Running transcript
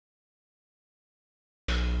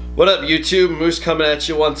What up, YouTube? Moose coming at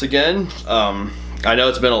you once again. I know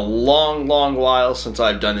it's been a long while since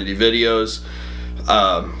I've done any videos.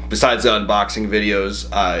 Besides the unboxing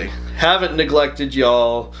videos, I haven't neglected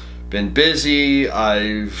y'all. Been busy.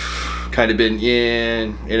 I've kind of been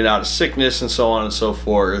in and out of sickness and so on and so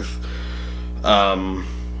forth.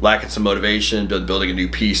 Lacking some motivation. Been building a new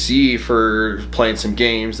PC for playing some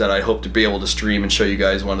games that I hope to be able to stream and show you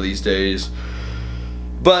guys one of these days.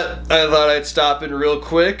 But I thought I'd stop in real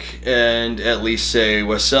quick and at least say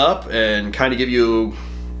what's up and kind of give you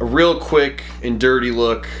a real quick and dirty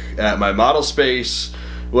look at my model space,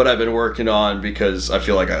 what I've been working on, because I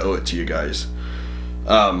feel like I owe it to you guys.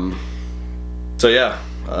 So yeah,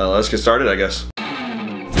 let's get started, I guess.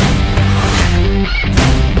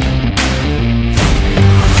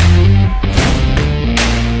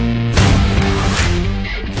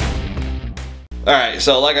 Alright,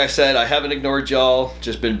 so like I said, I haven't ignored y'all,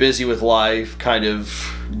 just been busy with life, kind of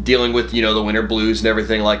dealing with, you know, the winter blues and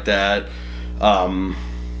everything like that. I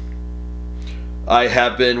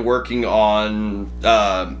have been working on,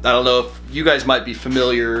 I don't know if you guys might be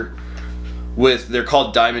familiar with, they're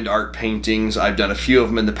called diamond art paintings. I've done a few of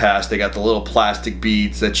them in the past. They got the little plastic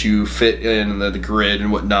beads that you fit in the grid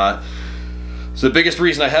and whatnot. So the biggest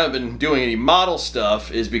reason I haven't been doing any model stuff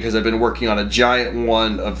is because I've been working on a giant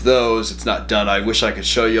one of those. It's not done. I wish I could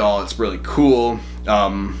show y'all. It's really cool.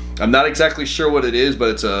 I'm not exactly sure what it is, but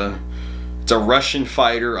it's a Russian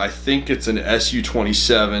fighter. I think it's an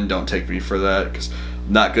Su-27. Don't take me for that because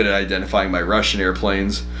I'm not good at identifying my Russian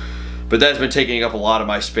airplanes. But that's been taking up a lot of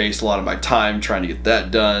my space, a lot of my time trying to get that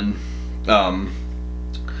done.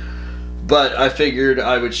 But I figured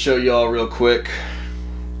I would show y'all real quick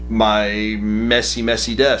my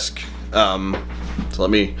messy desk. So let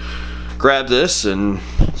me grab this and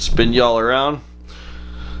spin y'all around.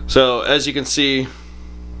 So as you can see,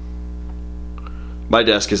 my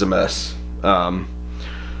desk is a mess.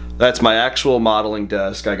 That's my actual modeling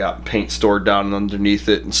desk. I got paint stored down underneath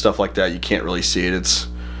it and stuff like that. You can't really see it, it's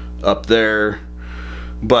up there.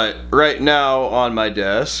 But right now on my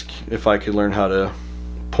desk, if I could learn how to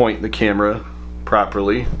point the camera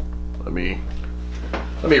properly, let me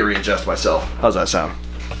readjust myself. How's that sound?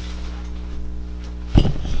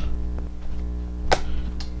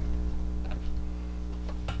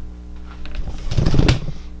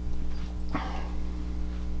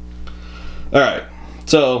 Alright,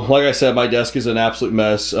 so like I said, my desk is an absolute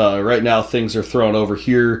mess. Right now things are thrown over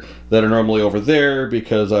here that are normally over there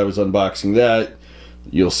because I was unboxing that.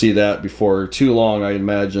 You'll see that before too long, I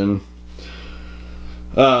imagine.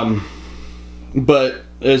 But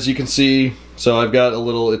as you can see, so I've got a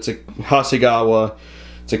little, it's a Hasegawa,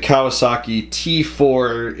 it's a Kawasaki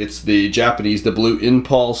T4, it's the Japanese, the Blue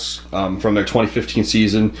Impulse from their 2015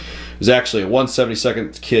 season. It was actually a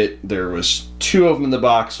 1/72 kit. There was two of them in the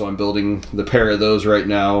box, so I'm building the pair of those right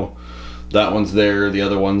now. That one's there, the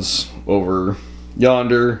other one's over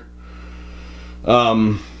yonder.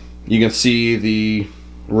 You can see the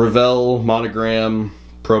Revell Monogram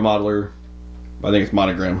Pro Modeler, I think it's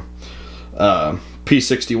Monogram.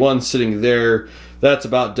 P61 sitting there. That's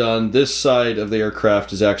about done. This side of the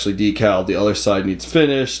aircraft is actually decaled. The other side needs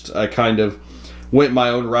finished. I kind of went my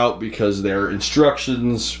own route because their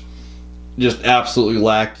instructions just absolutely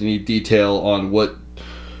lacked any detail on what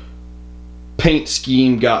paint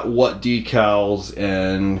scheme got what decals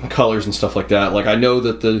and colors and stuff like that. Like, I know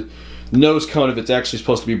that the nose cone of it's actually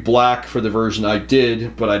supposed to be black for the version I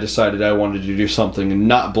did, but I decided I wanted to do something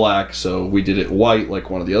not black, so we did it white like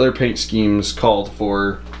one of the other paint schemes called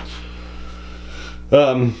for.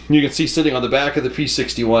 You can see sitting on the back of the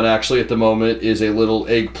P61 actually at the moment is a little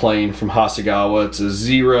egg plane from Hasegawa. It's a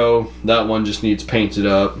 0. That one just needs painted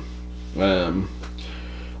up.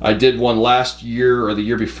 I did one last year or the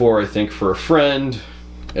year before, I think, for a friend,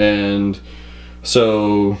 and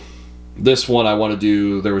so this one I want to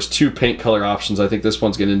do, there was two paint color options. I think this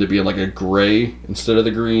one's going to end up being like a gray instead of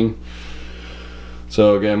the green.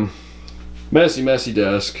 So again, messy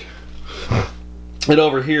desk. And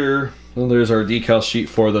over here, well, there's our decal sheet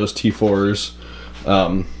for those T4s.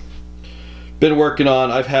 Been working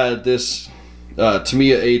on, I've had this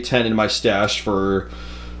Tamiya A10 in my stash for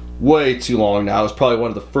way too long now. It was probably one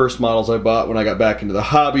of the first models I bought when I got back into the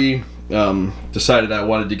hobby. Decided I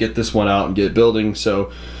wanted to get this one out and get it building,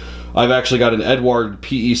 so I've actually got an Edward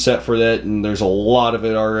PE set for that, and there's a lot of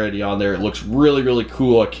it already on there. It looks really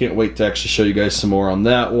cool. I can't wait to actually show you guys some more on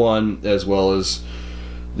that one, as well as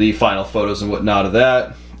the final photos and whatnot of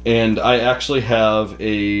that. And I actually have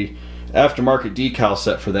a aftermarket decal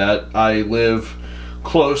set for that. I live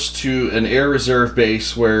close to an air reserve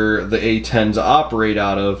base where the A10s operate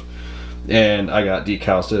out of, and I got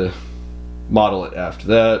decals to model it after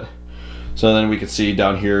that. So then we can see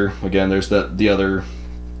down here again, there's the other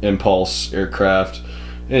Impulse aircraft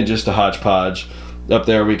and just a hodgepodge. Up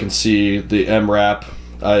there we can see the MRAP.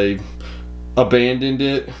 I abandoned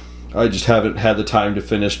it. I just haven't had the time to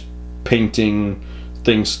finish painting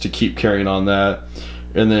things to keep carrying on that.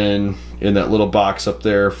 And then in that little box up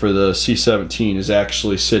there for the C-17 is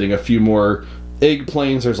actually sitting a few more egg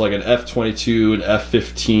planes. There's like an F-22, an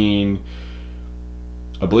F-15,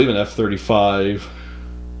 I believe an F-35,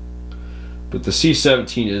 but the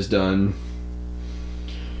C-17 is done.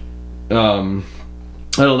 I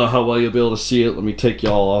don't know how well you'll be able to see it. Let me take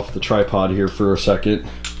y'all off the tripod here for a second.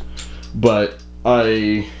 But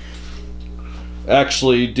I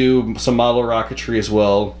actually do some model rocketry as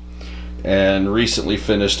well, and recently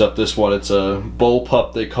finished up this one. It's a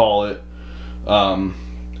bullpup, they call it.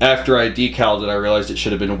 After I decaled it, I realized it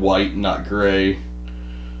should have been white, not gray.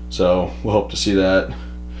 So we'll hope to see that.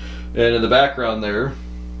 And in the background there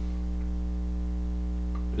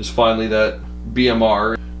is finally that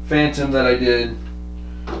BMR Phantom that I did.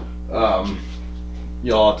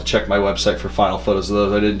 Y'all have to check my website for final photos of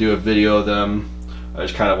those. I didn't do a video of them. I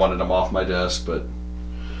just kind of wanted them off my desk, but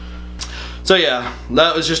so yeah,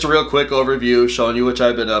 that was just a real quick overview showing you what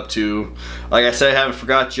I've been up to. Like I said, I haven't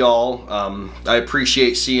forgot y'all. I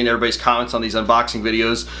appreciate seeing everybody's comments on these unboxing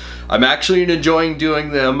videos. I'm actually enjoying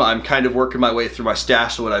doing them. I'm kind of working my way through my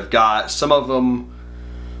stash of what I've got. Some of them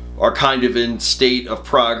are kind of in state of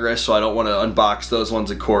progress, so I don't want to unbox those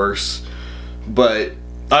ones, of course. But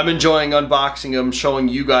I'm enjoying unboxing them, showing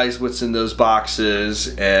you guys what's in those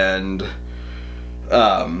boxes, and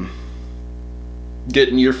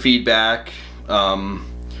getting your feedback.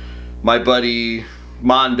 My buddy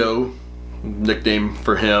Mondo, nickname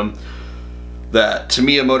for him, that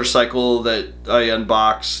Tamiya motorcycle that I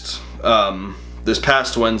unboxed this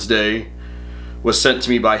past Wednesday was sent to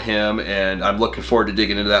me by him, and I'm looking forward to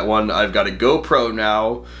digging into that one. I've got a GoPro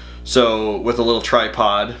now, so with a little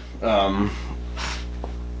tripod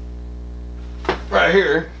right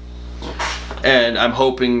here, and I'm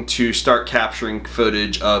hoping to start capturing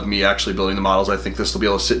footage of me actually building the models. I think this will be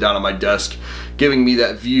able to sit down on my desk, giving me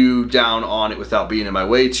that view down on it without being in my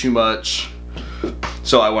way too much.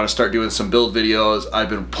 So I want to start doing some build videos. I've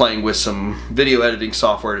been playing with some video editing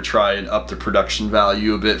software to try and up the production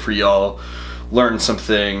value a bit for y'all, learn some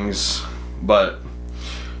things. But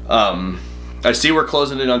I see we're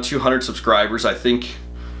closing in on 200 subscribers. I think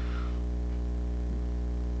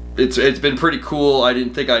it's been pretty cool. I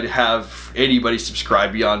didn't think I'd have anybody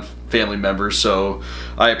subscribe beyond family members, so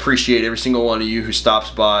I appreciate every single one of you who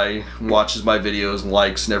stops by, watches my videos, and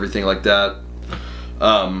likes and everything like that.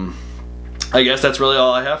 I guess that's really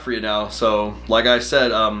all I have for you now. So like I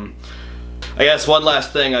said, I guess one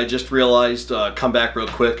last thing I just realized, come back real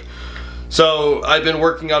quick. So I've been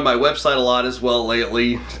working on my website a lot as well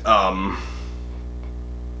lately.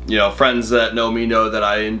 You know, friends that know me know that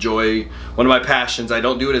I enjoy, one of my passions, I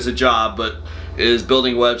don't do it as a job, but is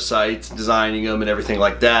building websites, designing them and everything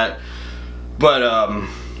like that. But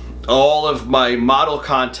all of my model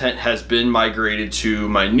content has been migrated to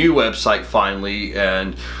my new website finally,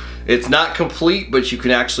 and it's not complete, but you can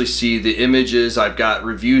actually see the images. I've got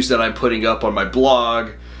reviews that I'm putting up on my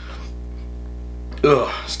blog.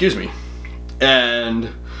 Excuse me. And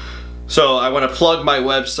so I want to plug my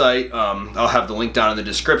website. I'll have the link down in the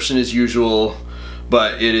description as usual,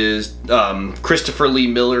 but it is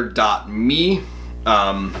ChristopherLeeMiller.me.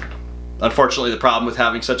 Unfortunately, the problem with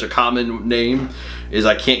having such a common name is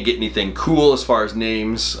I can't get anything cool as far as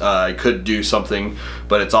names. I could do something,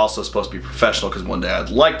 but it's also supposed to be professional, because one day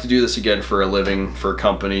I'd like to do this again for a living, for a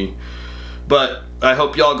company. But I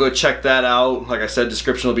hope y'all go check that out. Like I said,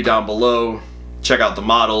 description will be down below. Check out the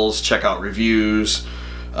models, check out reviews.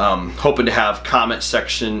 Hoping to have comment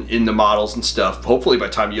section in the models and stuff. Hopefully by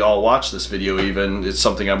the time y'all watch this video even, it's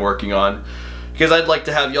something I'm working on, because I'd like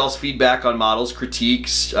to have y'all's feedback on models,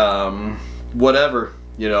 critiques, whatever,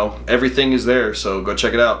 you know, everything is there, so go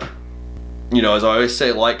check it out. You know, as I always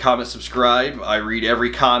say, like, comment, subscribe. I read every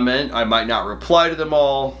comment. I might not reply to them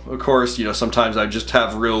all, of course. You know, sometimes I just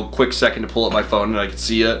have a real quick second to pull up my phone and I can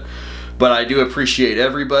see it, but I do appreciate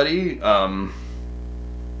everybody.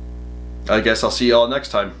 I guess I'll see y'all next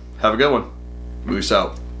time. Have a good one. Moose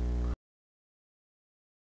out.